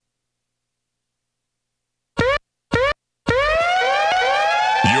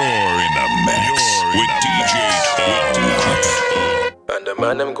the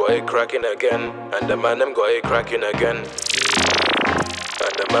man them got it cracking again. And the man them got it cracking again. And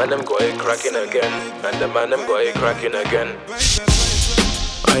the man them got it cracking again. And the man them got it cracking again.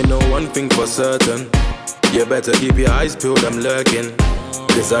 I know one thing for certain. You better keep your eyes peeled, I'm lurking.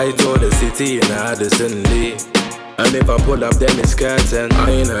 Cause I told the city in Addison Lee. And if I pull up then it's curtain.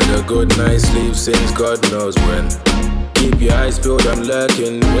 I ain't had a good night's sleep since God knows when. Keep your eyes peeled, I'm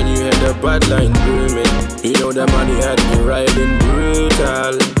lurking. When you hear the bad line booming, you know the money had me riding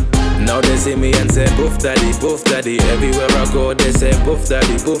brutal. Now they see me and say boof daddy, boof daddy. Everywhere I go they say boof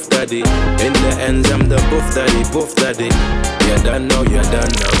daddy, boof daddy. In the ends I'm the boof daddy, boof daddy. You done now, you done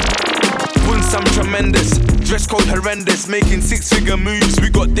now. Once I'm tremendous, dress code horrendous, making six-figure moves,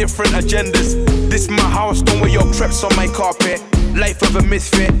 we got different agendas. This my house, don't wear your creps on my carpet. Life of a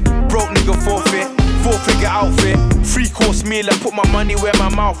misfit, broke nigga forfeit. 4-figure outfit, 3-course meal, I put my money where my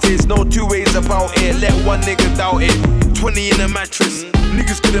mouth is. No two ways about it, let one nigga doubt it. 20 in a mattress,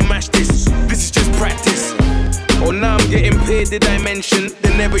 niggas couldn't match this. This is just practice. Oh, now I'm getting paid, did I mention?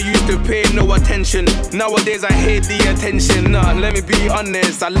 They never used to pay no attention. Nowadays I hate the attention. Nah, let me be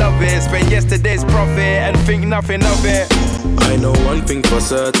honest, I love it. Spend yesterday's profit and think nothing of it. I know one thing for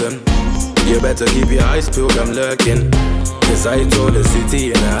certain. You better keep your eyes peeled, I'm lurking. Cause I told the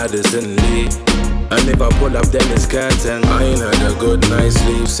city in Addison Lee. And if I pull up then it's curtain. I ain't had a good night's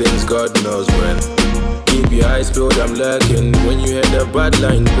sleep since God knows when. Keep your eyes peeled, I'm lurking. When you hear the bad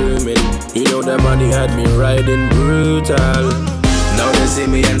line booming, you know the money had me riding brutal. Now they see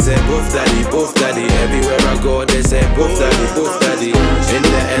me and say boof daddy, boof daddy. Everywhere I go they say boof daddy, boof daddy. In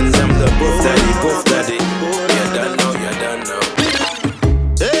the ends I'm the boof daddy, boof daddy. You done now, you done now.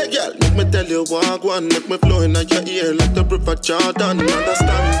 Hey girl, make me tell you walk one. Make me flow in your ear like the river Jordan.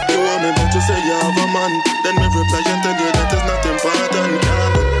 Understand, you want me but you say you have a man. Then me reply and tell you that is not important.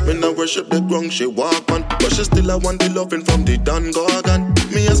 Me now worship the ground she walk on, but she still I want the loving from the Don Gorgon.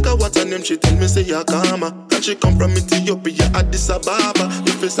 Me ask her what's her name, she tell me say Yakama. And she come from Ethiopia, Addis Ababa.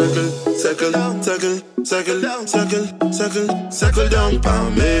 If you circle, circle, circle, circle, circle, circle, circle down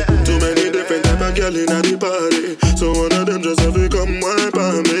for me. Too many different type of girl in the party, so one of them just have to come wipe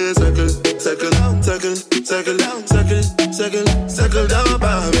on me. Circle, circle, circle, circle, circle, circle, circle down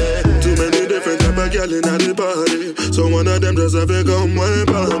for me. Too many different type of girl in the party, so one of them just have to come wipe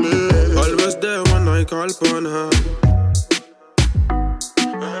on me. Always there when I call upon her.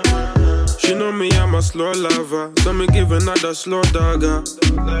 She know me, I'm a slow lover, so me give another slow dagger.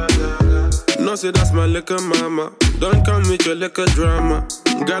 No say that's my liquor mama. Don't come with your liquor drama.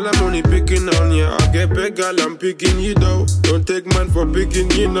 Girl, I'm only picking on ya. I get big, girl, I'm picking you though. Don't take man for picking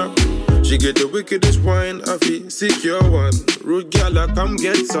you now. She get the wickedest wine, I feel secure one. Rude girl, I come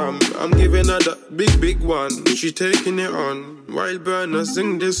get some. I'm giving her the big, big one. She taking it on. Wild burner,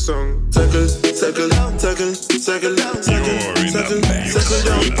 sing this song. Circle, circle, circle, circle, circle, circle, circle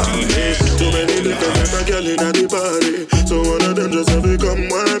down for me. Too many different type of girl in the party, so one of them just have to come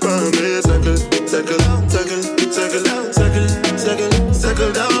wipe on me. Circle, circle, circle, circle, circle, circle,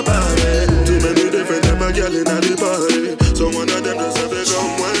 circle down for me. Too many different type of girl in the party, so one of them just have to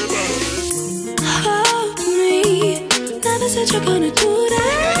come wipe on me. Hold me, never said you're gonna do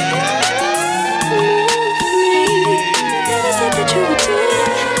that. Never said that you would do that.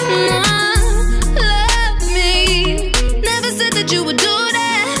 Love me. Never said that you would do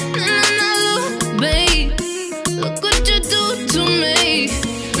that. No, babe. Look what you do to me.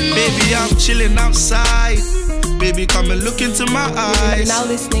 Baby, I'm chilling outside. Baby, come and look into my eyes. Now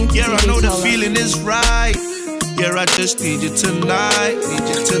listening to I know the feeling is right. Yeah, I just need you tonight,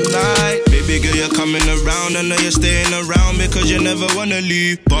 Baby girl, you're coming around, I know you're staying around because you never wanna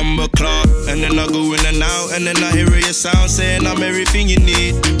leave. Bomber clock, and then I go in and out, and then I hear your sound saying I'm everything you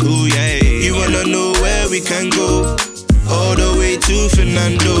need. Ooh yeah, you wanna know where we can go, all the way to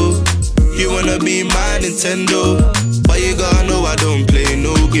Fernando. You wanna be my Nintendo, but you gotta know I don't play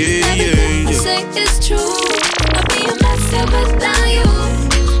no game. Everything I say is true. I'll be a mess without you,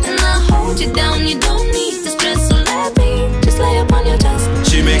 and I'll hold you down. You don't need to stress, so let me just lay up on your chest.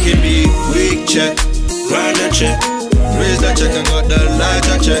 She making me weak check, grind the check, raise the check and got the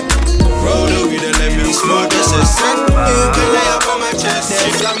lighter check. Roll the weed and let me smoke the cess. You can lay up on my chest.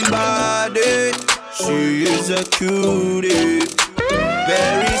 There's somebody, she is a cutie,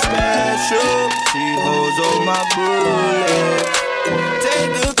 very special. She holds all my bullets.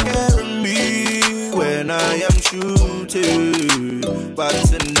 Take good care of me when I am shooting, but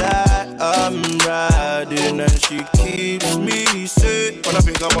tonight I'm riding and she keeps me safe. When I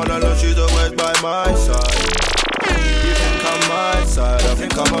think I'm all alone, she's always by my side. You think I'm my side, I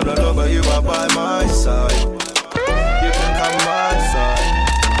think I'm all alone, but you are by my side. You can come my side.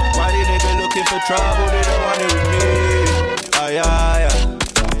 Why did they be looking for trouble? They don't want it with me. Aye, aye, aye.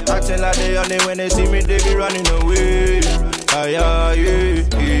 Acting like they only when they see me, they be running away. Aye, aye,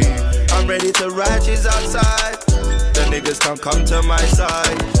 yeah. I'm ready to ride, she's outside. The niggas can't come to my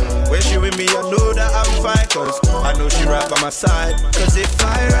side. When she with me, I know that I'm fine. Cause I know she right by my side. Cause if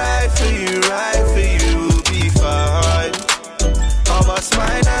I ride for you, be fine. I'll bust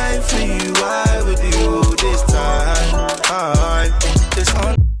my knife for you, I with you this time. It's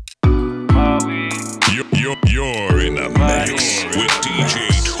on. You're in the mix with DJ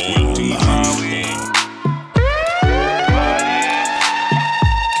Toy.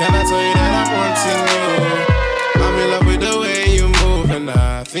 Can I tell you that I'm wanting you? I'm in love with the way you move, and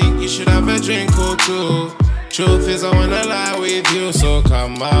I think you should have a drink or two. Truth is, I wanna lie with you, so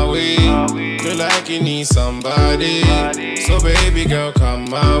come my way. Feel like you need somebody, so baby girl, come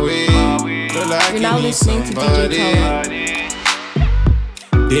my way. Feel like you need somebody.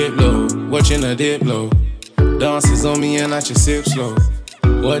 Dip low, watching a dip low. Dances on me and I just sip slow.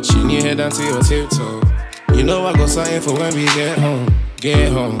 Watching you head down to your tiptoe. You know I go something for when we get home.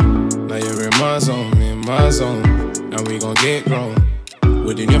 Get home. Now you're in my zone, and we gon' get grown.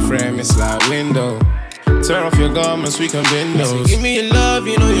 Within your frame, it's like window. Tear off your garments, we can bend those. So give me your love,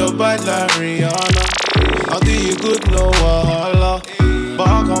 you know you're bad like Rihanna. I'll do you good, no wahala. But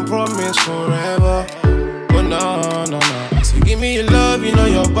I can't promise forever. Oh no. So give me your love, you know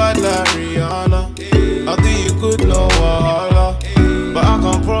you're bad like Rihanna. I'll do you good, no wahala. But I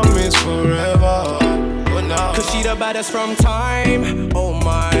can't promise forever. Oh no. Cause she the baddest from time, oh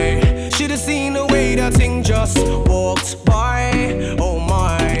my. Should've seen the way that thing just walked by, oh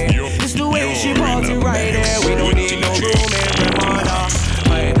my. It's the way she party right there, we don't need no room in Ramada.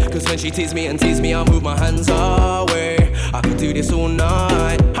 Cause when she tease me, I move my hands away. I could do this all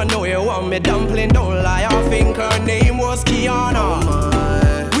night. I know you want me dumpling, don't lie. I think her name was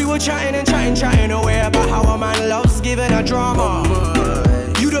Kiana. We were chatting away about how a man loves giving a drama.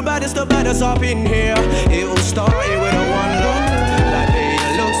 You the baddest up in here. It all started with a one look. Like hey,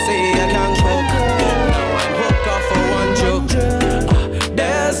 look, see I can cook. Now I'm hooked up for one joke.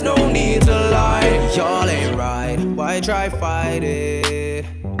 There's no need to lie. Y'all ain't right. Why try fight it?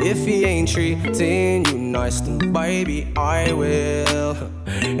 If he ain't treating you nice, then baby, I will.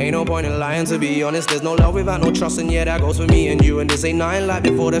 Ain't no point in lying, to be honest. There's no love without no trust, and yeah, that goes for me and you. And this ain't nothing like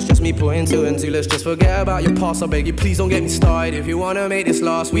before, that's just me putting two and two. Let's just forget about your past, I beg you, please don't get me started. If you wanna make this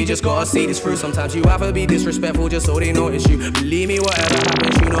last, we just gotta see this through. Sometimes you have to be disrespectful just so they notice you. Believe me, whatever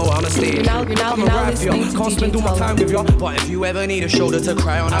happens, you know I'ma stay. I'm a rap for you, can't spend all my time with you. But if you ever need a shoulder to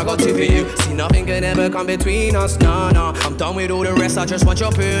cry on, I got two for you. See, nothing can ever come between us, nah. I'm done with all the rest, I just want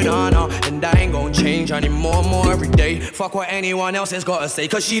your banana. And I ain't gon' change anymore, more every day. Fuck what anyone else has gotta say,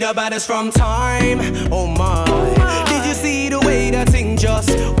 cause she the baddest from time, oh my. Did you see the way that thing just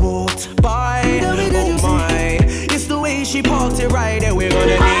walked by, oh my. It's the way she parked it right there. We're gonna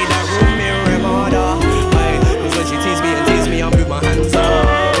need that room in Ramada. Cause when she tease me, I move my hands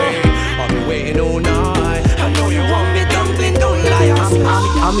away. I'll be waiting all night. I know you want me dumpling, don't lie.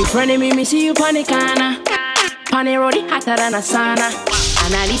 I'll be friendly me see you panicana. Panerodi hotter than a sauna.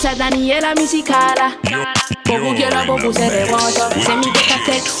 Analisa Daniela Misicala. Bobu quiero bobu se rebota. Send me get a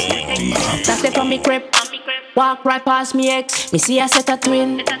text. That's it from me crib. Walk right past me ex. Me see I set a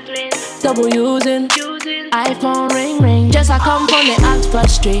twin. Double using. iPhone ring. Just I come from the Oxford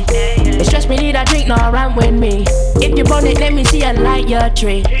Street. It stress me need a drink, no run with me. If you want it, let me see a light your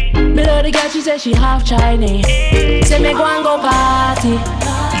tree. Below the girl, she said she half Chinese. Say me go and go party.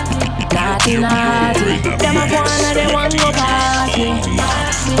 Naughty. Them a go and they want go party.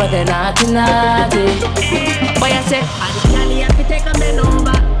 But they're naughty. Boy, I say, I the Cali have to take a man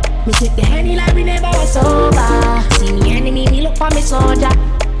over. Me sit the Henny like we never was sober. See me enemy, me look for me soldier.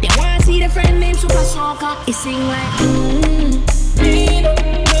 They wanna see the friend named Super Soccer. It sing like, me no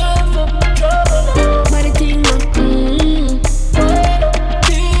love for trouble, no. But the thing no, baby,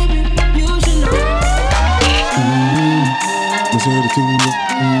 you should know. Me say the king look,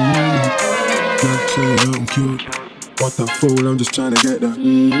 not say I'm cute. What the fool, I'm just trying to get that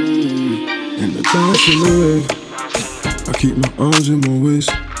in the dance in the way. I keep my arms in my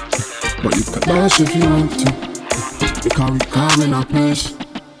waist, but you can dance if you want to. Because we come in our place.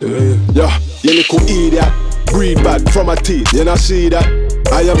 Yeah, you little idiot. Breathe bad from my teeth, you not see that?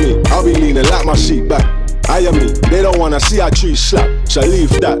 I am me, I'll be leaning like my seat back. I am me, they don't wanna see our tree slap. So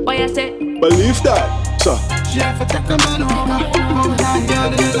leave that. What you say? Believe that, so. She have to take a man over. That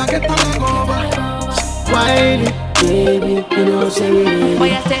girl is like get a leg over. Whiny, baby, you know say we. What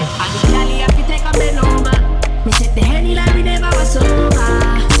you say? I the Cali have to take a man over. Me set the Henny like we never was sober.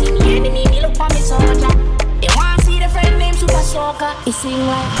 See me enemy, me look for me soldier. They wanna see the friend named Super Soccer. It sing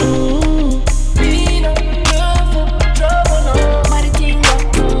like, we no love for trouble, no.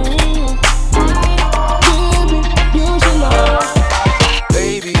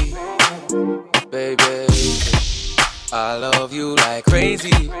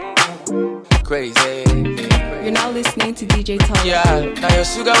 crazy. Crazy. You're now listening to DJ Tom. Yeah, now your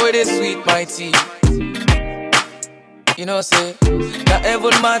sugar with it sweet, my tea. You know, say, that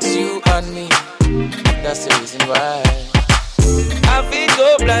heaven match you and me. That's the reason why I feel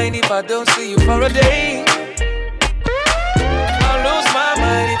go blind if I don't see you for a day. I'll lose my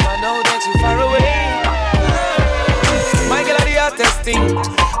mind if I know that you're far away. My girl, the hottest thing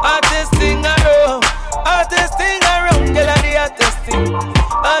around. Hottest thing around, girl, the hottest thing.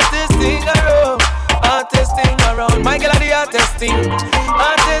 Hottest thing around. Hottest thing around, my girl, the hottest thing.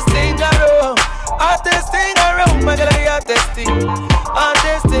 Hottest thing around. Hottest thing around, my girl, the hottest thing.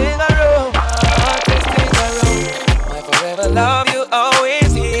 Hottest thing around. Hottest thing around. I forever love you,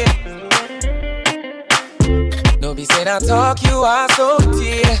 always here. No be saying I talk, you are so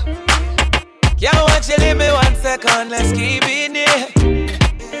dear. Can't watch you leave me 1 second, let's keep it near.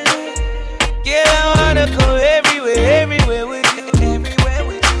 Yeah, I wanna go everywhere with you, everywhere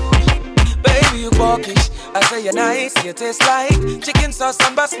with you. Baby, you walkish, I say you're nice, you taste like chicken sauce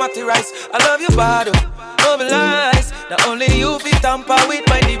and basmati rice. I love your body, no lies. Not only you fit tamper with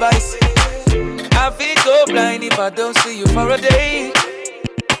my device. I feel go blind if I don't see you for a day.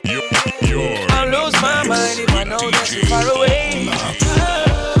 I'll lose my mind if I know that you're far away.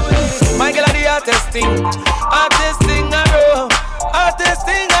 My girl, the hottest thing around. Hottest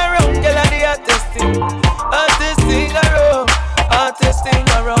thing around, girl, the hottest thing. Hottest thing around. Hottest thing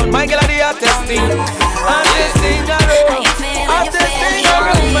around, my girl, the hottest thing. Hottest thing around. Hottest thing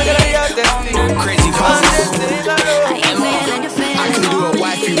around, my girl, the hottest thing. Crazy hottest thing around. I can do a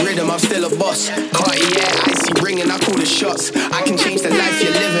wifey rhythm, I'm still a boss. Cartier, icy ringing, I call the shots. I can change the life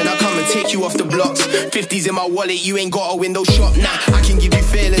you're living, I come and take you off the blocks. 50s in my wallet, you ain't got a window shop. Nah, I can give you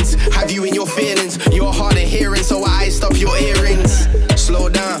feelings, have you in your feelings. You're hard of hearing, so I stop your earrings. Slow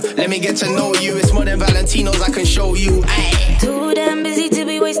down, let me get to know you. It's more than Valentino's, I can show you. Ay. Too damn busy to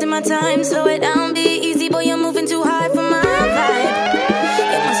be wasting my time. Slow it down, be easy, boy, you're moving too high for my vibe.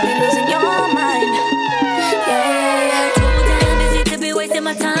 You must be losing your mind. Yeah. Too damn busy to be wasting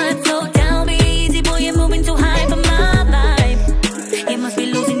my time. Slow down, be easy, boy, you're moving too high for my vibe. You must be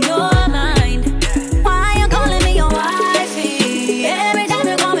losing your mind. Why you calling me your wifey? Every time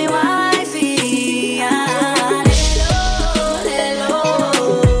you call me wifey. I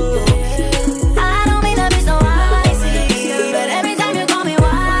don't mean to be so icy, but every time you call me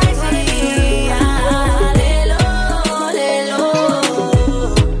wifey.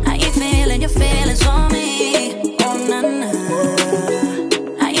 How you feeling? Your feelings for me? Oh na na.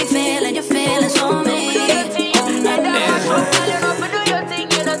 How you feeling? Your feelings for me?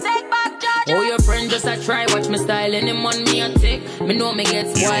 Oh, your friend just a try, watch me style, and him on me a tick. Me know me get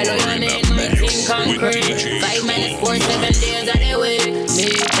spoiled, oh, your name, me think concrete. 5 minutes, 4, 7 days of the week. Me,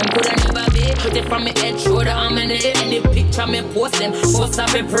 them coulda never be. Put it from me head, shoulder, I'm in it. Any picture me post them, post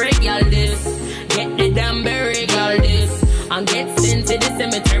up a break, y'all this. Get the damn berry, y'all this. And get sent to the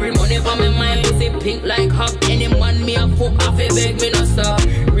cemetery. Money for me mind, pussy pink like hop. Any man me a fuck off, a beg me no stop.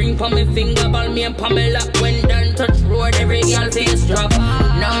 Ring for me finger, ball me and Pamela. When done touch road, every girl face drop.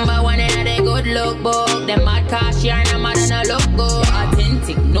 Number 1 in a good look book. Them mad cash yarn, I'm mad and a look good.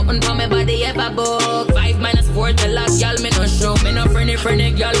 Authentic, nothing for me body ever book. 5 minus 4 till last girl me no show. Me no friendly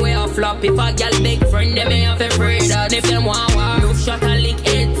girl way a flop. If a girl big friend, them me have a afraid that. If them want war, no shot a lick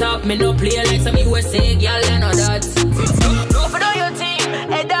it top. Me no play like some USA girl and all that. No for do your thing,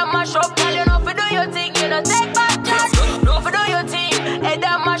 head down mash up, girl. You know for do your thing, you know take back charge. No for do your thing, head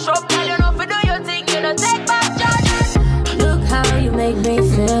down mash up, girl. You know for do your thing, you know take back charge. Look how you make me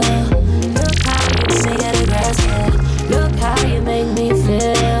feel. Look how you make me get aggressive. Look how you make me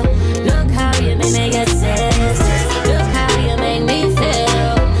feel. Look how you make me get sensitive. Look how you make me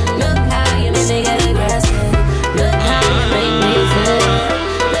feel. Look how you make me get aggressive. Look how you make me feel.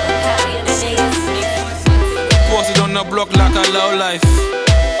 Look how you make me get sensitive. Posted on the block like a low life.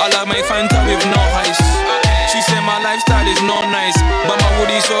 I like my Fanta with no ice. She said my lifestyle is no nice, but my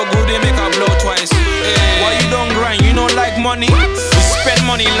woody so good they make her blow twice. Hey. Why you don't grind? You don't like money? We spend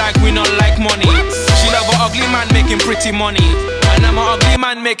money like we don't like money. She love an ugly man making pretty money, and I'm an ugly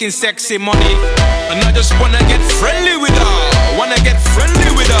man making sexy money. And I just wanna get friendly with her. Wanna get friendly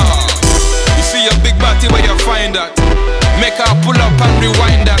with her. You see a big body where you find that. Make her pull up and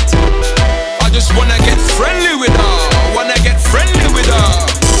rewind that. I just wanna get friendly with her. Wanna get friendly with her.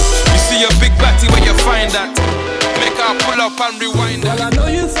 You see a big body where you find that. Make her pull up and rewind that. Well, I know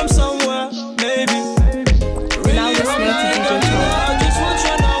you from somewhere, maybe. Really, I'm lying, girl, I just want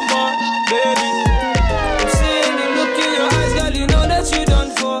your number, baby. I'm seeing the look in your eyes, girl, you know that you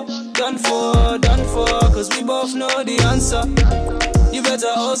done for. Cause we both know the answer. You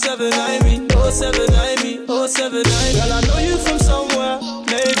better 079 me, 079 me, 079. Girl, I know you from somewhere,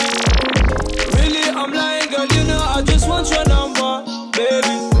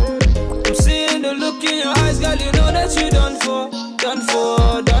 that you done for.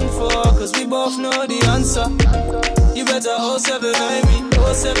 Cause we both know the answer. You better 079 me,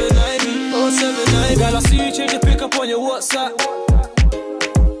 079 me, 079. Girl, I see you change your pick up on your WhatsApp.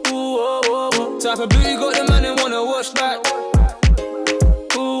 Ooh, oh, oh, oh. Type of beauty got the man and wanna watch back.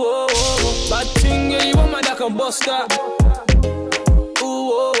 Ooh, oh, oh, oh. Bad thing, yeah, you want my that can bust that.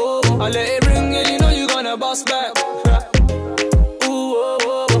 Ooh, oh, oh, oh. I let it ring, yeah, you know you gonna bust back. Ooh, oh,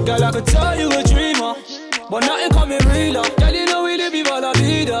 oh, oh. Girl, I could tell you a dreamer, but nothing coming realer. Girl, you know we live in a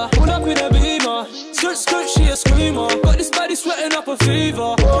vida. Pull up in a beamer. Skirt, she a screamer. Got this body sweating up a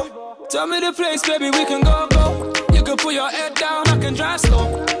fever. Tell me the place, baby, we can go. You can put your head down, I can drive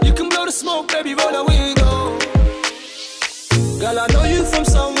slow. You can blow the smoke, baby, roll the window. Girl, I know you from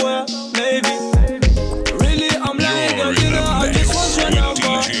somewhere, maybe. Really, I'm lying, girl, you know I just want your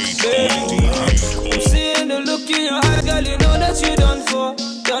number, baby. I'm seeing the look in your eye, girl, you know that you done for.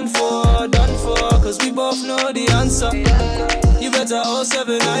 Cause we both know the answer. You better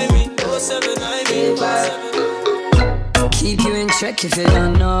 079 me, 079 me, 079. Keep you in check if you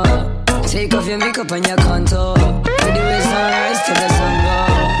don't know. Take off your makeup and your contour. For the way sunrise to the sun go.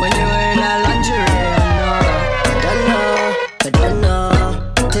 When you're wearing a lingerie, I don't know.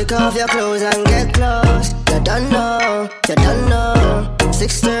 Take off your clothes and get close. You don't know.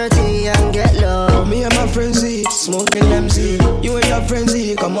 6:30 and get low. Me and my friends smoking MZ. You and your friends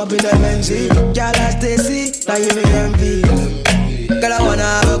come up in the Benzie. Y'all are Stacy, now you make envy. Girl, I wanna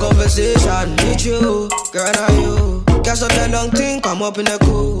have a conversation with you. Girl, are you? Cast up your long thing, come up in the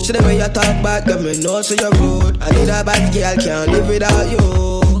cool. See the way you talk back, let me know so you're rude. I need a bad girl, can't live without you.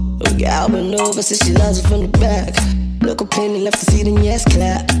 Girl, been over since she loves it from the back. No complaining, left to see the yes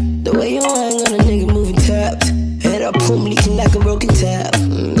clap. The way you hang on a nigga moving tapped. Head up, boom, leaking like a broken tap.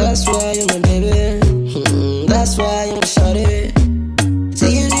 That's why you're my baby. That's why you're my shorty.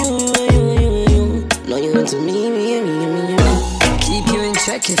 Say you. No, you into me. Keep you in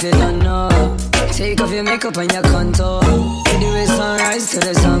check if you don't know. Take off your makeup and your contour. You do it sunrise to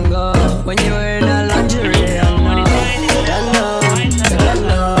the sun go. When you're wearing a lingerie, I know. Don't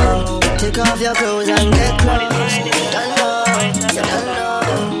know. Take off your clothes and get close. Don't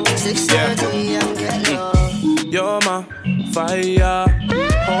know. 6:30 and get low. You're my fire,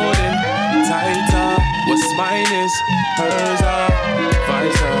 holding tighter. What's mine is hers,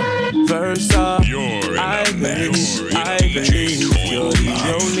 vice versa. I believe you're the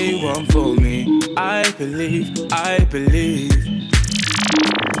only one for me. I believe.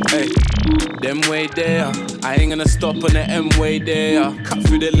 Hey, them way there. I ain't gonna stop on the M way there. Cut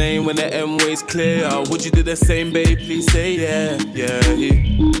through the lane when the M way's clear. Would you do the same, babe? Please say yeah.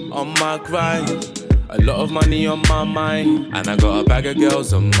 On my grind. A lot of money on my mind, and I got a bag of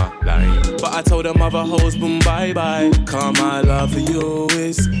girls on my line. But I told them other hoes, boom, bye-bye. Cause my love for you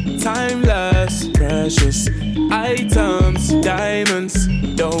is timeless, precious items, diamonds,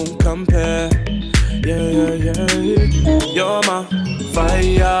 don't compare. Yeah. You're my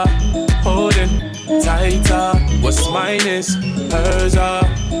fire, holding tighter. What's mine is hers,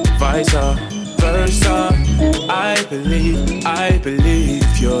 vice versa. I believe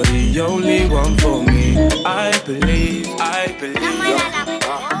you're the only one for me. I believe.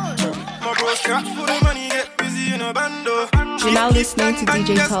 My bros trap for the money, get busy in a bando. You're now listening to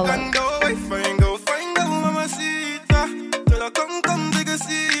DJ Tolo. Find go, mamacita. Till I come, take a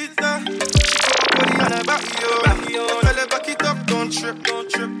seat. Body on her back, yo. Tell her back it up, don't trip.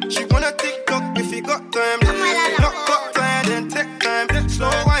 She wanna TikTok if you got time. Not got time, then take time.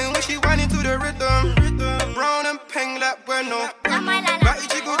 Slow wine when she whining to the rhythm. Brown and pink like bueno. Body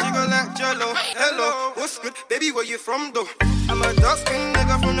jiggle like jello. Hello, what's good? Baby, where you from though? I'm a dark skin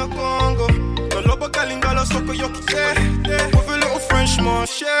nigga from the Congo. The lobo calingala soccer yoki. With a little Frenchman,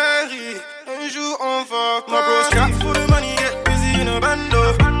 chérie. Un jour on va. My bros trap for the money, get busy in a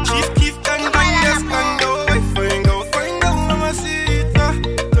bando. Chief Keef and yes, bando. Find go, mamacita.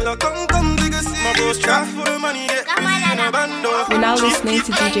 Till I come, dig a seat. My bros trap for the money, get busy in a bando. You're now listening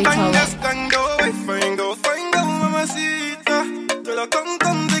to DJ Tolo. Find go, mamacita. Till I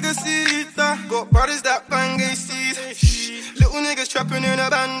come, dig a seat. Got bodies that bang a seat. Little niggas trapping in a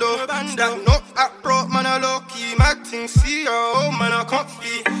bando. That knock at broke, man, I low key. My thing see, oh man, I can't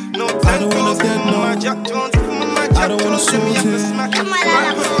feel. No 10 toes in my Jack Jones. I don't wanna sort it.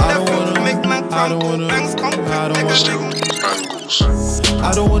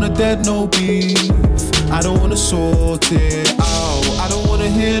 I don't wanna dead no beef. I don't wanna sort it out. I don't wanna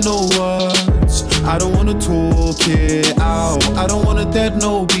hear no words. I don't wanna talk it out. I don't wanna dead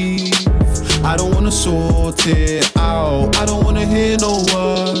no beef. I don't wanna sort it out. I don't wanna hear no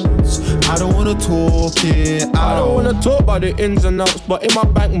words. I don't wanna talk it out. I don't wanna talk about the ins and outs, but in my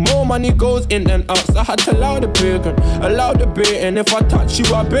bank more money goes in than out. I had to allow the pagan, allow the baiting. If I touch you,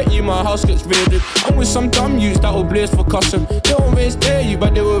 I bet you my house gets raided. I'm with some dumb youths that will blaze for custom. They won't raise their you,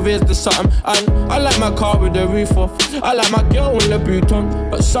 but they will raise the something. And I like my car with the roof off. I like my girl with the boot on.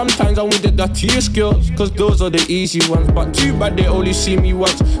 But sometimes I want the dirtier skills, cause those are the easy ones. But too bad they only see me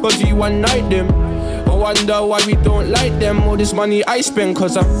once, cause you one night them. I wonder why we don't like them. All this money I spend,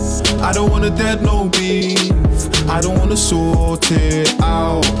 cause I don't wanna dead no beef. I don't wanna sort it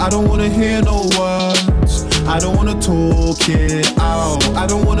out. I don't wanna hear no words. I don't wanna talk it out. I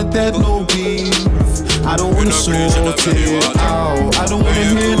don't wanna dead no beef. I don't wanna sort it out. I don't wanna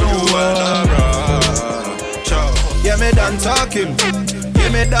hear no words. Yeah, me done talking. Yeah,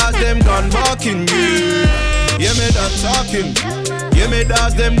 me does them gun barking you. Yeah, me done talking. Yeah, me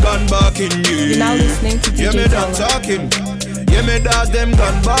does them gun barking you. You're now listening to DJ Yeah, me done talking. Yeah, me does them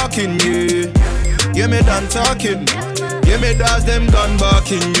gun barking you. Yeah, me done talking. Yeah, me does them gun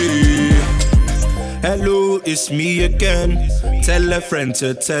barking you. Hello, it's me again. Tell a friend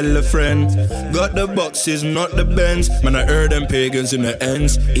to tell a friend. Got the boxes, not the Benz. Man, I heard them pagans in the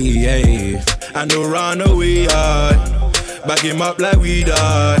ends. Yeah, I know run away, back him up like we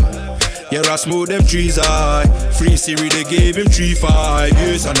die. Yeah, I smoke them trees, Free Siri, they gave him 3-5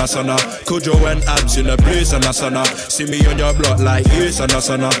 years, sana. Kojo and abs in the place, sana. See me on your block like years,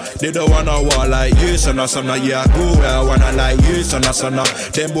 sana. They don't wanna walk like years, sana. Yeah, I go where I wanna like years, sana.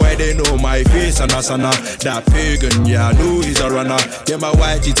 Them boy, they know my face, sana. That pagan, yeah, I know he's a runner. Yeah, my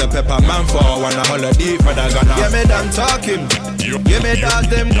white eat a pepper man for one holiday for the Ghana. Yeah, me done talking. Yeah, me does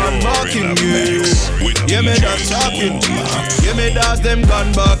them gun barking you. Yeah, me done talking. Yeah, me does them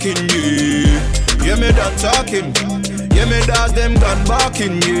gun barking you. Yeah, me done talking. Yeah, me does them gun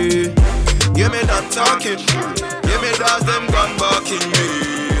barking you. Yeah, me done talking. Yeah, me does them gun barking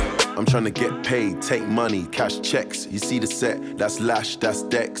you. I'm trying to get paid, take money, cash checks. You see the set, that's Lash, that's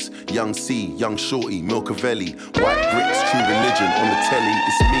Dex. Young C, Young Shorty, Milcavelli. White bricks, True Religion, on the telly,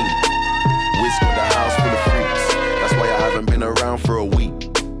 it's me. Wiz got the house full of freaks. That's why I haven't been around for a week.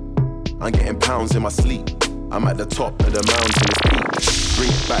 I'm getting pounds in my sleep. I'm at the top of the mountain, it's peak. Bring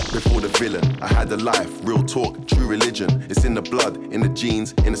it back before the villain. I had a life, real talk, true religion. It's in the blood, in the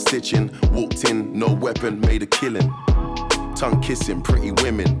jeans, in the stitching. Walked in, no weapon, made a killing. Tongue kissing, pretty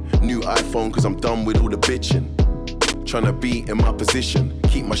women. New iPhone cause I'm done with all the bitching. Tryna be in my position.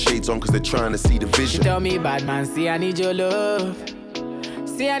 Keep my shades on cause they're trying to see the vision. She tell me, bad man, see I need your love.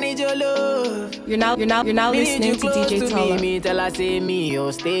 See I need your love. You're now listening to DJ Tyler. Me tell I say me,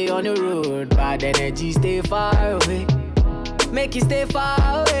 oh stay on the road. Bad energy, stay far away. Make you stay far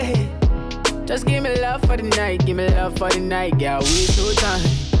away. Just give me love for the night, give me love for the night, girl, waste no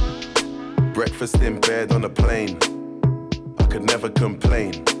time. Breakfast in bed on a plane. I could never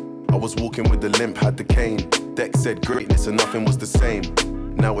complain. I was walking with the limp, had the cane. Deck said greatness and nothing was the same.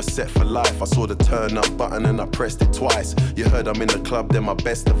 Now we're set for life. I saw the turn up button and I pressed it twice. You heard I'm in the club, then my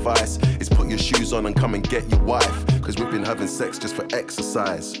best advice is put your shoes on and come and get your wife. Cause we've been having sex just for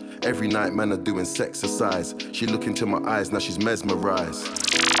exercise. Every night man are doing sexercise. She look into my eyes, now she's mesmerized.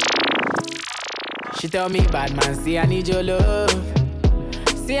 She tell me, bad man, see I need your love.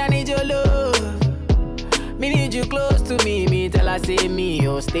 See I need your love. Me need you close to me. Me tell her say me,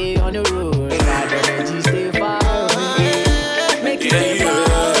 oh stay on the road. Bad energy, stay far away. Make it stay far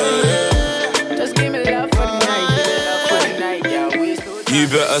away. Just give me love for the night, give me love for the night, yeah, waste no time. You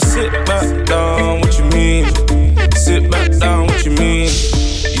better sit back down, what you mean? Sit back down, what you mean?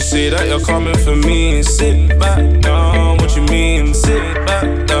 You say that you're coming for me. Sit back down, what you mean? Sit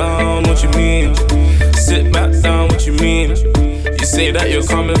back down, what you mean? Sit back down, what you mean? You say that you're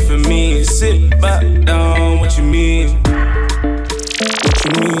coming for me. Sit back down, what you mean? What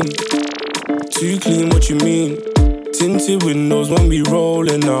you mean? Too clean, what you mean? Tinted windows when we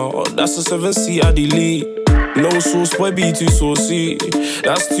rolling out. That's a 7C I delete. No sauce, boy, be too saucy.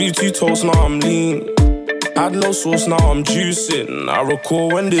 That's two toast, now I'm lean. Had no sauce, now I'm juicing. I recall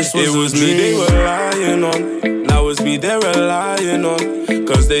when this was me they were lying on. Now it's me they're relying on.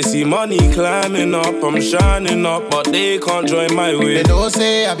 Cause they see money climbing up. I'm shining up, but they can't join my way. They don't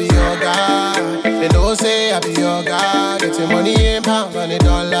say I be your guy. They don't say I be your guy. Getting money in pounds and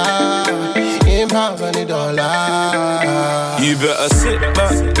 $1. In pounds and $1. You better sit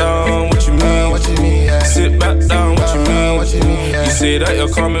back down, what you mean? What you mean, yeah. Sit back down, what you mean? What you mean, yeah. You say that you're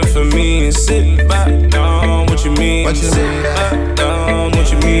coming for me. Sit back down, what you mean? What you sit mean, yeah. back down,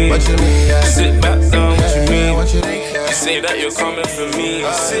 what you mean? What you mean, yeah. Sit back down, what you mean? What you mean, yeah. You say that you're coming for me.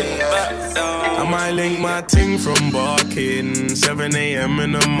 Sit back down. I might link my ting from barking. 7 a.m.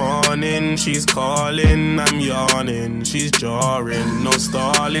 in the morning. She's calling, I'm yawning. She's jarring, no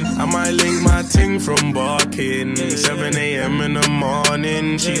stalling. I might link my ting from barking. 7 a.m. in the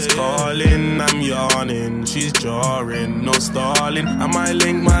morning. She's calling, I'm yawning. She's jarring, no stalling. I might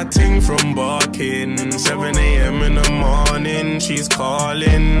link my ting from barking. 7 a.m. in the morning. She's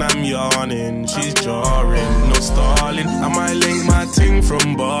calling, I'm yawning. She's jarring, no stalling. I might link my ting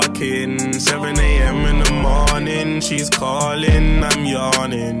from barking. 7 a.m. in the morning. She's calling, I'm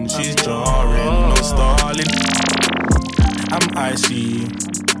yawning. She's jarring, no stalling. I'm icy.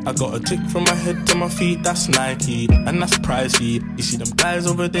 I got a tick from my head to my feet, that's Nike, and that's pricey. You see them guys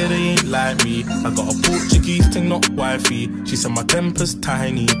over there, they ain't like me. I got a Portuguese thing, not wifey. She said my temper's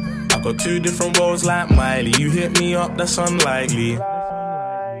tiny. I got 2 different roles like Miley. You hit me up, that's unlikely.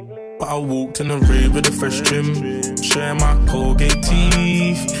 But I walked in the rave with a fresh trim, showing my Colgate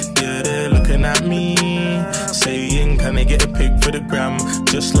teeth. Yeah, they're looking at me, saying, can I get a pic for the gram?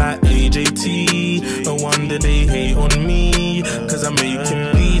 Just like AJT. No wonder they hate on me, cause I make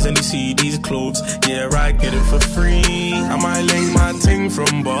him please. And you see these clothes, yeah, I get it for free. I might link my ting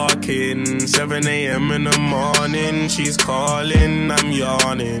from barking. 7 a.m. in the morning. She's calling, I'm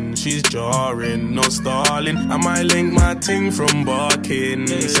yawning. She's jarring, no stalling. I might link my ting from barking.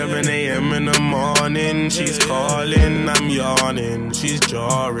 7 a.m. in the morning. She's calling, I'm yawning. She's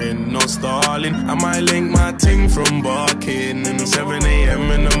jarring, no stalling. I might link my ting from barking. 7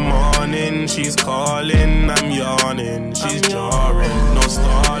 a.m. in the morning. She's calling, I'm yawning. She's jarring, no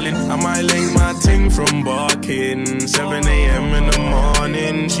stalling. I might link my ting from barking. 7 a.m. in the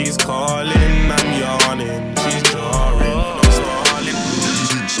morning. She's calling, I'm yawning. She's jarring, no stalling.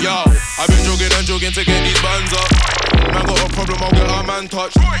 Yo, I've been jogging to get these bands up. Man got a problem, I'll get our man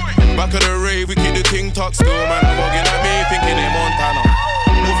touched. Back of the rave, we keep the ting tucked. Still, man, bugging at me, thinking they Montana.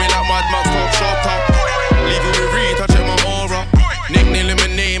 Moving like Mad Max, talk short top. Leaving with Reed, I check my aura. Nickname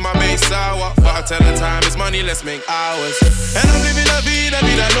lemonade, my base sour. But I tell the time it's money, let's make hours. And I'm living la vida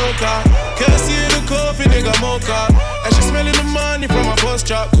loca. Kirsty in the coffee, nigga mocha. And she smelling the money from my first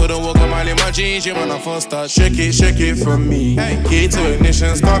chop. Couldn't walk a mile in my jeans, you when I first start. Shake it for me. Key to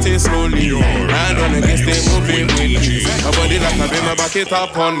ignition, started slowly. Hand on against it, moving with me. My body like a beam, back it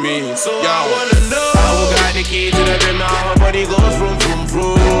up on me. So yo, I wanna know how got the key to the beam, now her body goes from.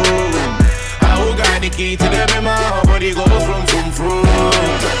 Who got the key to the beam? Her body goes from.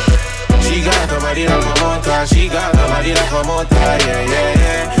 She got the body like a motor. She got the body like a motor.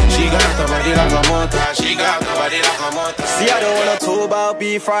 Yeah. She got the body like a motor. She got the body like a motor. See, I don't wanna talk about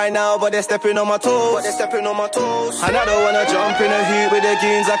beef right now, but they're stepping on my toes. And I don't wanna jump in a hoop with the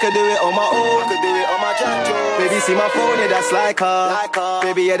goons. I could do it on my own. Baby, see my phone, yeah, that's like her.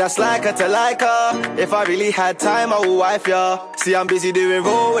 Baby, yeah, that's like her to like her. If I really had time, I would wife ya. See, I'm busy doing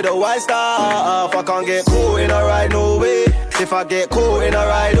roll with a white stuff. I can't get caught in a ride, no way. If I get caught in a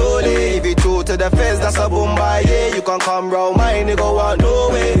ride, only if you true to the fence, that's a boom by. Yeah, you can come round mine, you go out no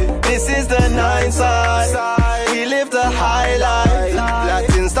way. This is the 9 side. We live the high life. Black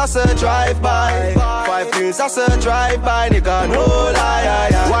things, that's a drive-by. 5 tunes, that's a drive-by. Nigga, no lie.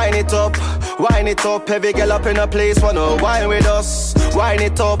 Wine it up. Every girl up in a place wanna wine with us. Wine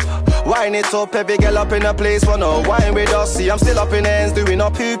it up. Every girl up in a place wanna wine with us. See, I'm still up in ends doing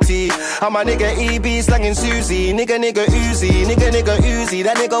up poopty. I'm a nigga EB slanging Susie. Nigga Uzi. Nigga Uzi.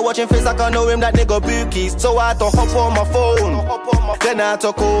 That nigga watching face like I know him. That nigga bookies. So I had to hop on my phone. Then I had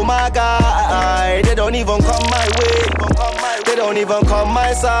to call my guy. They don't even come my way. They don't even come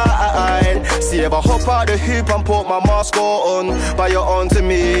my side. See, if I hop out the hoop and put my mask on, but you're on to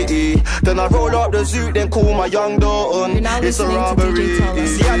me. Then I roll up the zoot, then call my young daughter. It's a robbery.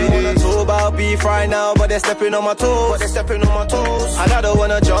 See, I don't wanna talk about beef right now, but they're stepping on my toes. And I don't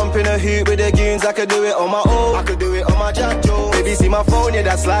wanna jump in a hoop with the goons. I could do it on my own. I could do it on my Jack Joe. Baby, see my phone, yeah,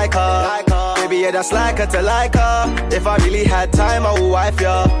 that's like her. Baby, yeah, that's like her to like her. If I really had time, I would wife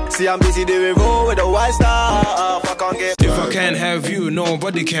ya. See, I'm busy doing roll with a white stuff. I can't get. If I can't have you,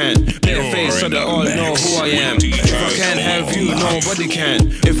 nobody can. Better face so they all know who I am. If I can't have you, nobody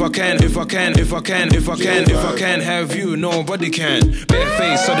can. If I can't have you, nobody can. Better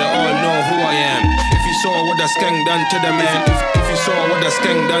face so they all know who I am. If you saw what the skank done to the man, if you saw what the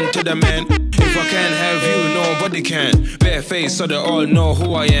skank done to the man. If I can't have you, nobody can. Bare face so they all know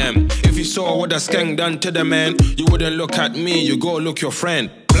who I am. If you saw what the skank done to the man, you wouldn't look at me, you go look your friend.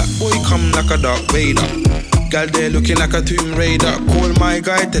 Black boy come like a Darth Vader. Girl there looking like a Tomb Raider. Call my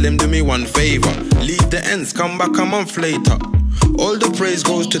guy, tell him do me one favor. Leave the ends, come back a month later. All the praise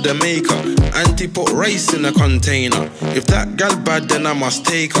goes to the maker. Auntie put rice in a container. If that gal bad, then I must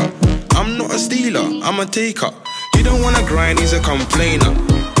take her. I'm not a stealer, I'm a taker. He don't wanna grind, he's a complainer.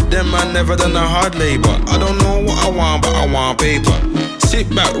 Them man never done the hard labor. I don't know what I want, but I want paper. Sit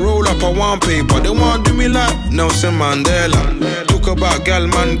back, roll up, I want paper. They want do me like Nelson Mandela. Talk about gal,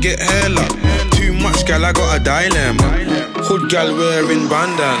 man, get hella. Too much gal, I got a dilemma. Hood gal wearing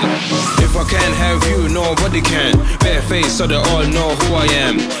bandana. If I can't have you, nobody can. Bare face so they all know who I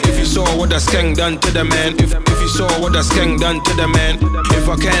am. If you saw what the skank done to the man, if you saw what the skank done to the man, if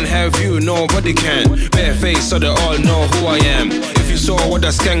I can't have you, nobody can. Bare face so they all know who I am. If you saw what the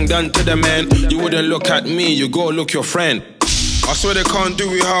skank done to the man, you wouldn't look at me, you go look your friend. I swear they can't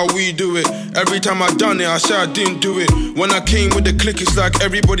do it how we do it. Every time I done it, I said I didn't do it. When I came with the click, it's like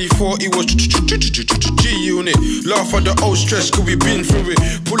everybody thought it was G-Unit. Laugh at the old stress, cause we been through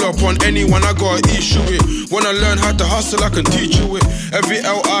it. Pull up on anyone, I gotta issue it. When I learn how to hustle, I can teach you it. Every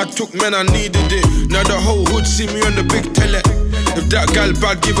L I took, man, I needed it. Now the whole hood see me on the big tele. If that gal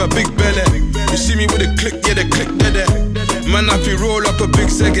bad, give her big belly. You see me with a click, yeah, the click there. Man, if you roll up a big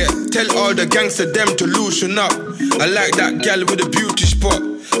segget, tell all the gangster them to loosen up. I like that gal with a beauty spot.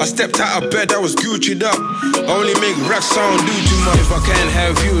 I stepped out of bed, I was Gucci'd up. I only make rap sound do too much. If I can't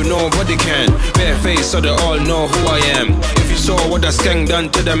have you, nobody can. Bare face so they all know who I am. If you saw what the skank done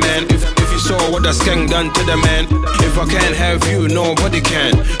to the man, if you saw what the skank done to the man, if I can't have you, nobody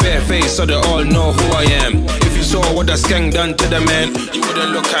can. Bare face so they all know who I am. If you saw what the skank done to the man, you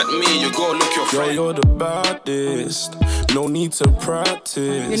wouldn't look at me, you go look your friend. Yo, you're the baddest. No need to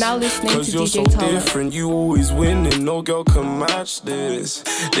practice. You're now listening Cause to you're DJ so Tyler. different, you always winning. No girl can match this.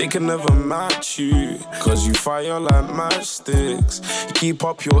 They can never match you. Cause you fire like matchsticks. You keep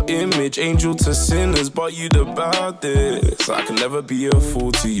up your image, angel to sinners, but you the baddest. I can never be a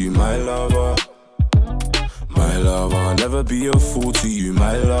fool to you, my lover. My lover, I'll never be a fool to you,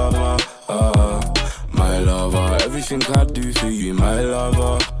 my lover. My lover, everything I do for you, my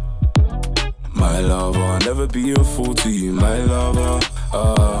lover. My lover, I'll never be a fool to you, my lover.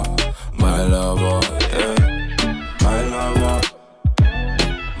 My lover, yeah. My lover,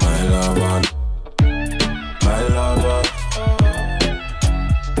 my lover, my lover,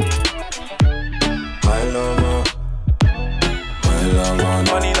 my lover, my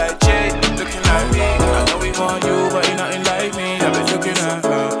lover. Money like Jay, looking like me. I know we want you, but you're nothing like me. I've been looking at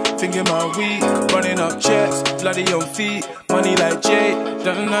her, thinking about weed, running up checks, bloody on feet. Money like Jay, I've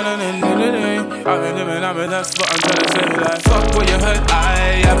been living, that's what I'm trying to say. Like, fuck what you heard,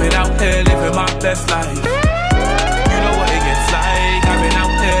 I've been out here living my best life. You know what it gets like, I've been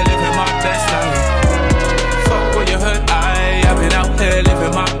out here living my best life. Fuck what you heard, I've been out here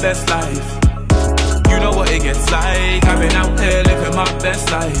living my best life. You know what it gets like, I've been out here living my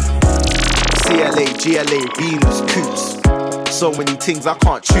best life. CLA, GLA, Venus, Coops. So many things I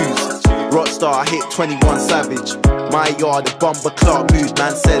can't choose. Rockstar, I hit 21 Savage. My yard, the bumper clock moves.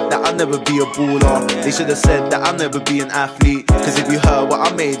 Man said that I'll never be a baller. They should have said that I'll never be an athlete. Cause if you heard what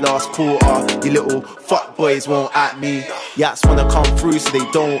I made last quarter, you little fuck boys won't at me. Yats wanna come through so they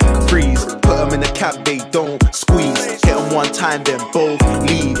don't freeze. Put them in the cab, they don't squeeze. Hit them one time, then both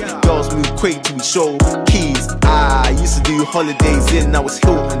leave. Girls move quick till we show keys. I used to do holidays in, now it's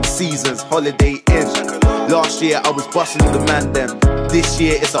Hilton Seasons, Holiday Inn. Last year I was busting the man them. This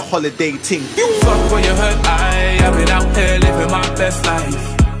year it's a holiday ting. Fuck what you heard, I've been out here living my best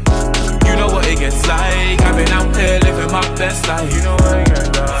life. You know what it gets like, I've been out here living my best life. You know what it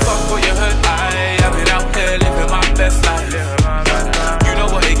gets like. Fuck what you heard, I've been out here living my best life. You know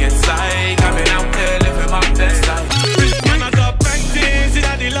what it gets like, I've been out here living my best life. Man, I got bank things in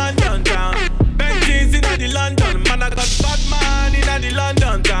the London town. Bank things in the London. Man, I got bad man in the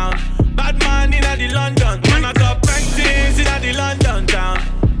London town. Bad man in the London. Man, I got bank things in the London town.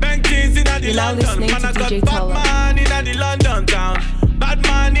 Bank things in the London. Man, I got bad man in the London town. Bad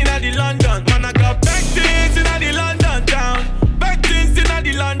man in the London. Man, I got bank things in the London town. Bank things in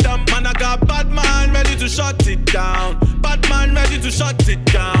the London. Man, I got bad man ready to shut it down. Bad man ready to shut it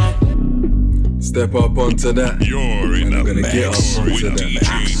down. Step up onto that. And I'm gonna get up onto that.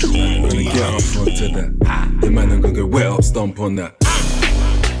 I'm gonna get up onto that. The man, I'm gonna go wet up, stomp on that.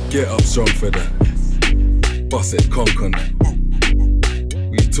 Get up strong for that. Bust it, conk on that.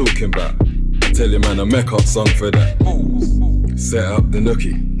 What you talking about? I tell you, man, a make up song for that. Set up the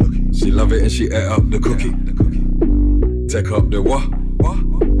nookie. She love it and she ate up the cookie. Take up the what?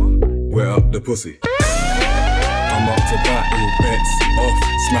 Wet up the pussy. I'm up to battle, bets off,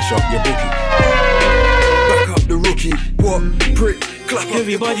 smash up your bookie. Back up the rookie, what? Prick, clap up.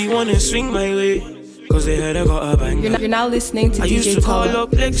 Everybody wanna swing my way. Cause they heard I got a bang. You're now listening to I DJ used to call Tyler.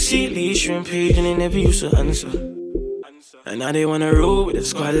 up Lexi, Lee, Shrimp Page, and they never used to answer. And now they wanna roll with the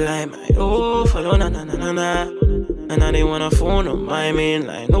squad line. Oh, follow na na na na na. And now they wanna phone on my main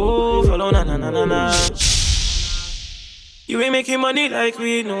line. Oh, follow na na na na na. You ain't making money like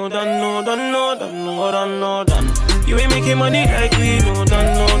we no done. You ain't making money like we no done.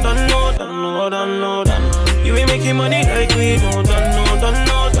 You ain't making money like we no done.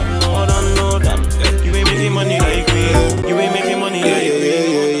 You ain't making money like we. You ain't making money like we.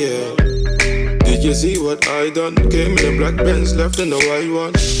 Yeah. Did you see what I done? Came in a black Benz, left in the white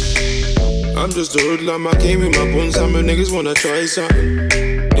one. I'm just a hoodlum, I came with my buns, and my niggas wanna try something.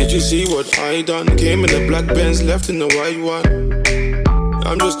 Did you see what I done? Came in a black Benz, left in the white one.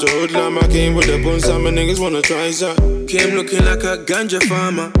 I'm just a hoodlum, I came with the buns, and my niggas wanna try something. Came looking like a ganja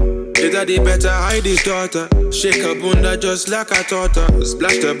farmer. Your daddy better hide his daughter. Shake her bunda just like I taught her.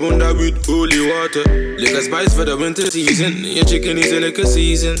 Splash the bunda with holy water. Liquor spice for the winter season. Your chicken is a liquor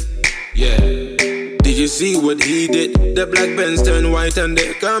season. Yeah. Did you see what he did? The black Benz turned white and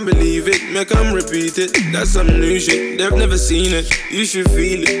they can't believe it. Make them repeat it. That's some new shit. They've never seen it. You should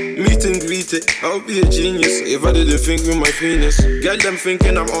feel it. Meet and greet it. I'll be a genius if I didn't think with my penis. Get them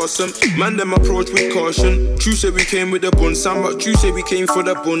thinking I'm awesome. Man, them approach with caution. True say we came with the bun, Sam, but true say we came for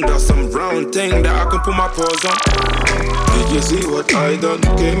the bun. That's some round thing that I can put my paws on. Did you see what I done?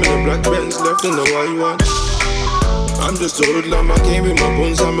 Came in a black Benz, left in the white one. I'm just a hoodlum, I came with my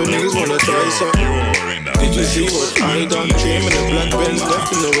buns, and my niggas wanna try some. Did you see what I done? Came in a black Benz,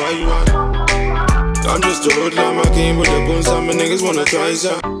 left in the white one. I'm just a hoodlum, I came with the buns, and my niggas wanna try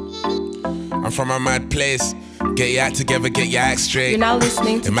some. I'm from a mad place. Get your act together, get your act straight. You're now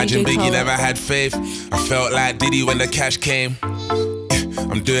listening to Imagine DJ Biggie Tyler. never had faith. I felt like Diddy when the cash came.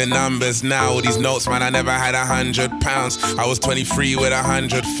 I'm doing numbers now, all these notes, man, I never had £100. I was 23 with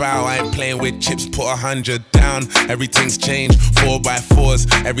 100 foul. I ain't playing with chips, put 100 down. Everything's changed, 4x4s,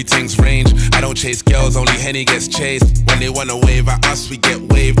 everything's range. I don't chase girls, only Henny gets chased. When they wanna wave at us, we get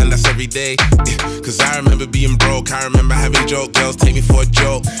waved, and that's every day. Cause I remember being broke, I remember having joke girls take me for a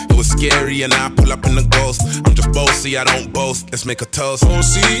joke. It was scary and I pull up in the ghost. I'm just bossy, I don't boast, let's make a toast.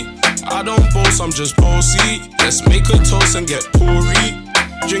 Bossy, I don't boast, I'm just bossy. Let's make a toast and get pourri.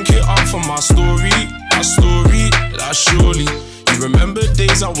 Drink it up for my story, like surely. You remember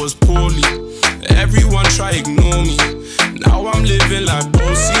days I was poorly. Everyone try ignore me. Now I'm living like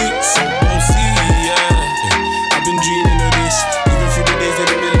bossy, so bossy, yeah. I've been dreaming of this, even through the days they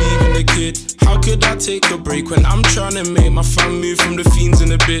didn't believe in the kid. How could I take a break when I'm trying to make my fam move from the fiends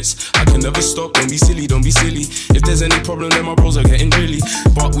and the bits? I can never stop, don't be silly, don't be silly. If there's any problem, then my bros are getting drilly.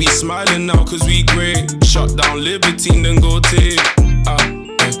 But we smiling now cause we great. Shut down Libertine, then go take.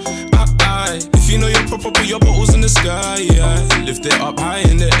 If you know you're proper, put your bottles in the sky, yeah. Lift it up high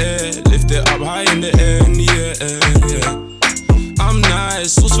in the air, lift it up high in the air, yeah. I'm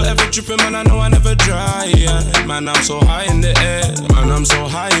nice, sauce forever dripping, man, I know I never dry, yeah. Man, I'm so high in the air, man, I'm so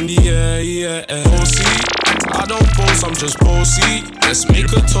high in the air, yeah. Bossy, I don't boast, I'm just bossy. Let's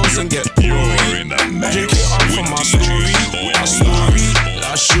make a toast and get pourri. Drink it up for my story,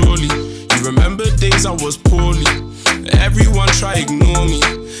 like surely. You remember days I was poorly. Everyone try ignore me.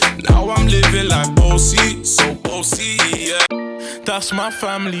 Now I'm living like bossy, so bossy, yeah. That's my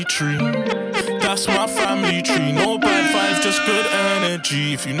family tree. That's my family tree. No bad vibes, just good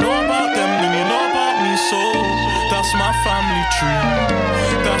energy. If you know about them, then you know about me. So that's my family tree.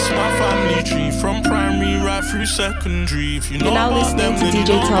 That's my family tree. From primary right through secondary. If you know about them, then you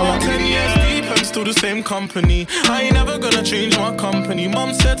know about 10 years deep and still the same company. I ain't never gonna change my company.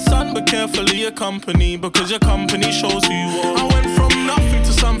 Mum said, son, but carefully your company, because your company shows who you are. I went from nothing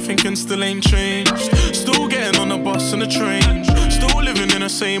to something and still ain't changed. Still getting on the bus and the train. Still living in the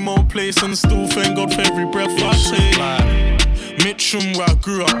same old place and still thank God for every breath I take. Mitcham where I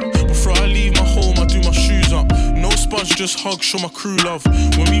grew up. Before I leave my home I do my shoes up. No spuds, just hugs, show my crew love.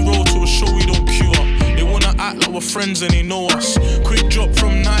 When we roll to a show we don't queue up. They wanna act like we're friends and they know us. Quick drop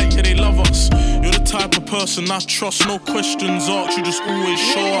from night, yeah they love us. You're the type of person I trust, no questions asked, you just always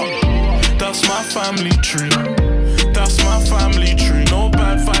show up. That's my family tree. That's my family tree. No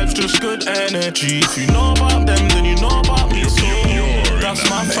bad vibes, just good energy. If you know about them, then you know about me. So that's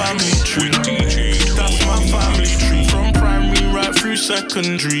my family tree. That's my family tree. From primary right through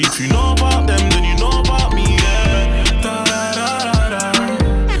secondary. If you know about them, then you know about me. Yeah. Da da da da da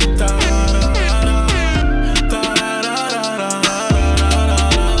da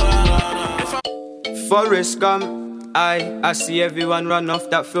da. Forrest Gump, I see everyone run off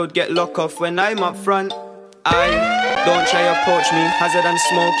that field, get locked off when I'm up front. Don't try approach me, hazard and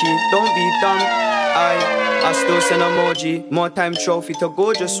smoky, don't be dumb. I still send emoji, more time trophy to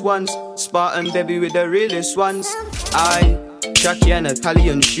go just once. Spartan baby with the realest ones. Jackie and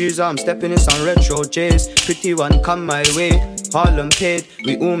Italian shoes, I'm stepping in some retro J's. Pretty one come my way, Harlem paid,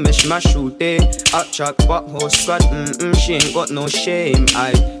 we all mishmash all day. Upchuck, butthole, squad, she ain't got no shame.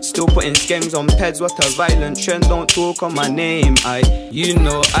 I still putting schemes on peds, what a violent trend, don't talk on my name. You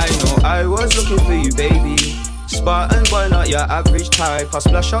know, I was looking for you, baby. Spartan boy, not your average type. I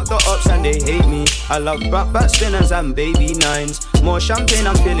splash out the ups and they hate me. I love back spinners and baby nines. More champagne,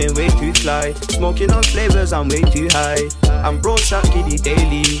 I'm feeling way too fly. Smoking on flavors, I'm way too high. I'm broad shot giddy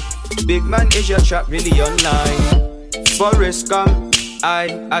daily. Big man, is your trap really online? Forest Gump,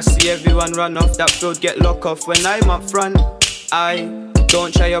 I see everyone run off that field, get locked off when I'm up front.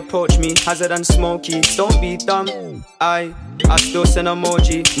 Don't try approach me, Hazard and Smokey, don't be dumb. I still send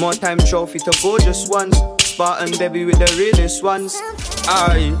emoji, more time trophy to gorgeous ones. Spartan baby with the realest ones.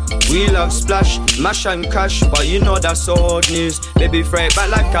 We love splash, mash and cash, but you know that's old news. Baby fry it back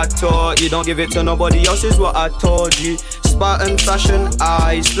like I taught you, don't give it to nobody else is what I told you. Spartan fashion,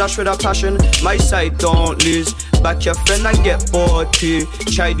 I splash with a passion, my side don't lose. Back your friend and get bored too.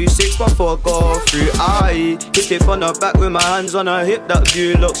 Try do 6 before go through. I hit it from the back with my hands on her hip. That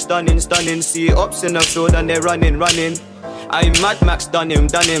view looks stunning. See ups in the field and they're running. I'm Mad Max, done him.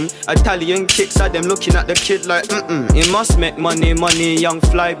 Italian kicks at them, looking at the kid like, he must make money. Young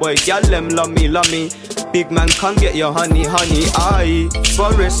fly boy, gal them love me. Big man can't get your honey.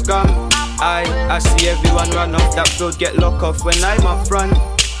 Forest Gump, I see everyone run off that field, get locked off when I'm up front.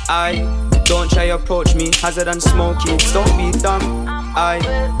 Don't try approach me, Hazard and Smokey, don't be dumb. I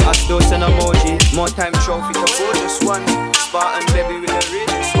still send emoji, more time trophy to gorgeous one. Spartan baby with the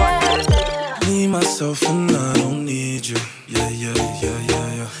realest one. Me, myself, and I don't need you. Yeah.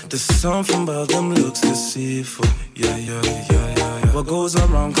 There's something about them looks deceitful. Yeah. What goes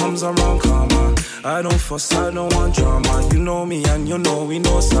around comes around, come on. I don't fuss, I don't want drama. You know me and you know we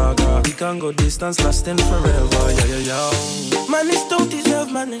know saga. We can go distance lasting forever. Yeah. Madness don't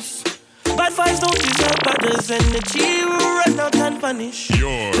deserve madness. Bad vibes don't deserve badders. Energy will run out and vanish.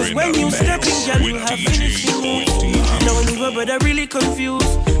 Cause when you step in, girl, you have finishing moves. Now when you but I really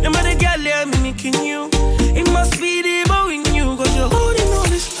confused. No matter girl, they're mimicking you. It must be the bow in you. Cause you're holding all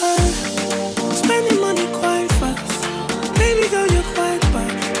this time, spending money quite fast. Baby girl, you're quite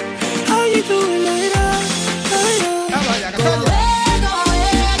bad. How you doing like that?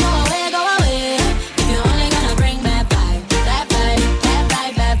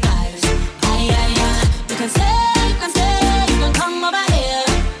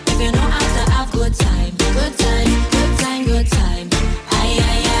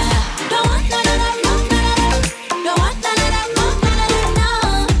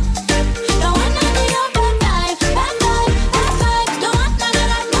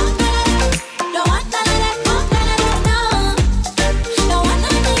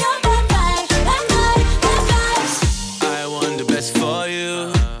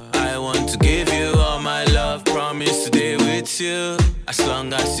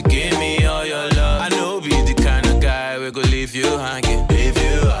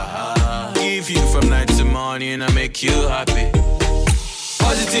 You happy.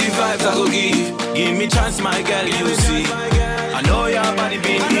 Positive vibes I go give me chance, my girl, you see. I know your body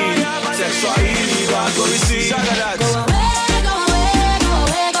been need. Sexually, I go receive. Go away.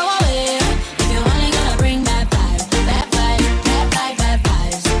 If you only gonna bring bad vibes.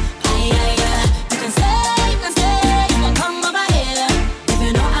 You can say, you can come over here. If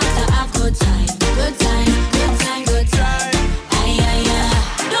you know how to have good time. Don't want none of that.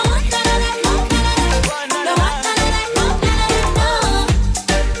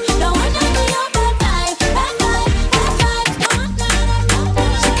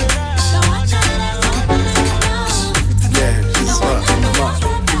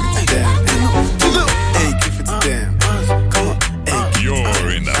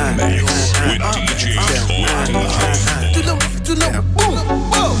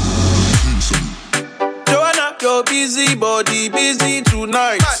 Joanna, your busy body busy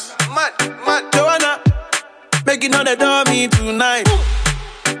tonight. Mad. Joanna, making all the dummy tonight.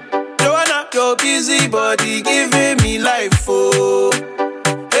 Joanna, your busy body giving me life, oh,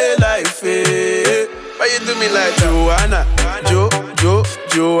 hey life, hey. Why you do me like Joanna?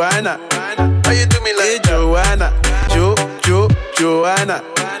 Joanna. Why you do me like Joanna? Joanna.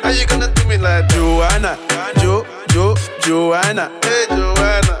 How you gonna do me like Joanna? Joanna. Hey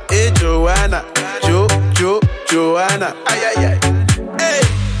Joanna. Joanna. Ay. Hey,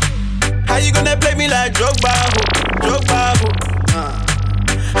 how you gonna play me like Drogba?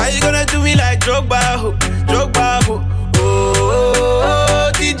 How you gonna do me like Drogba?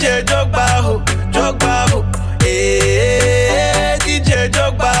 Oh, DJ Drogba. Hey, DJ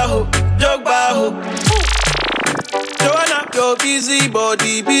Drogba. Joanna, your busy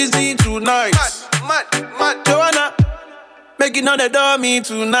body busy tonight. Mad. Joanna, making on the dummy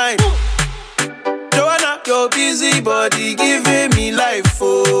tonight. Joanna, your busy body giving me life,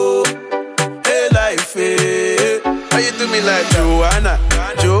 oh, hey life, hey. How you do me like Joanna,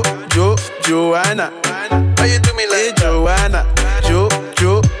 Joanna? How you do me like Joanna,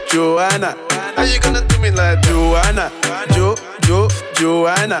 Joanna? How you gonna do me like Joanna,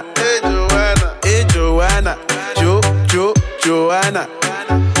 Joanna? Hey Joanna, hey Joanna, Joanna.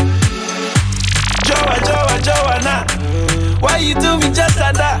 Joanna, why you do me just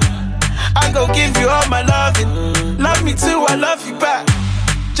like that? I gon' give you all my loving. Love me too, I love you back.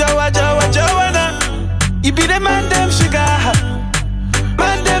 Joanna, you be the man, damn sugar.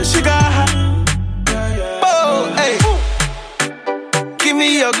 Man, damn sugar. Oh, hey. Give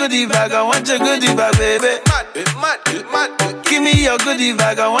me your goodie bag, I want your goodie bag, baby. Give me your goodie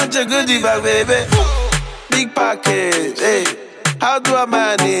bag, I want your goodie bag, baby. Big package, hey. How do I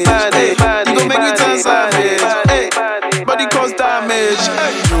manage? Hey, you gon' make me turn savage. Hey, body cause damage.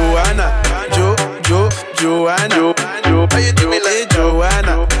 Hey, Joanna, Joanna. How you do me like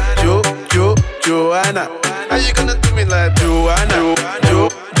Joanna, Joanna? How you gonna do me like Joanna,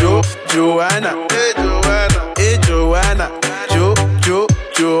 Joanna? Hey, Joanna, hey Joanna,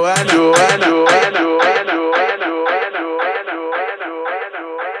 Joanna.